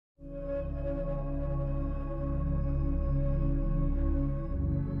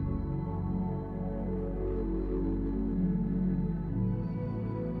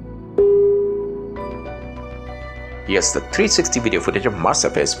Yes, the 360 video footage of Mars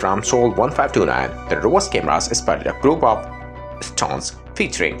surface from Sol 1529, the rover's cameras spotted a group of stones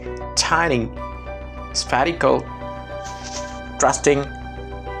featuring tiny spherical thrusting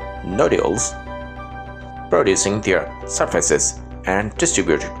nodules producing their surfaces, and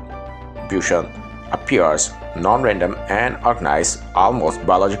distribution appears non-random and organized, almost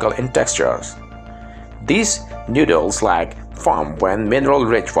biological in textures. These noodles-like form when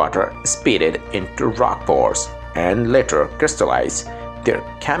mineral-rich water is spilled into rock pores and later crystallize. Their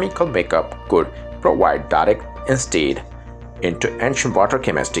chemical makeup could provide direct insight into ancient water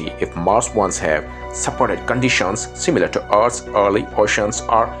chemistry if Mars once have supported conditions similar to Earth's early oceans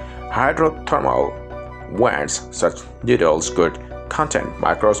or hydrothermal vents. Such noodles could contain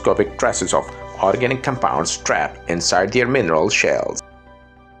microscopic traces of organic compounds trapped inside their mineral shells.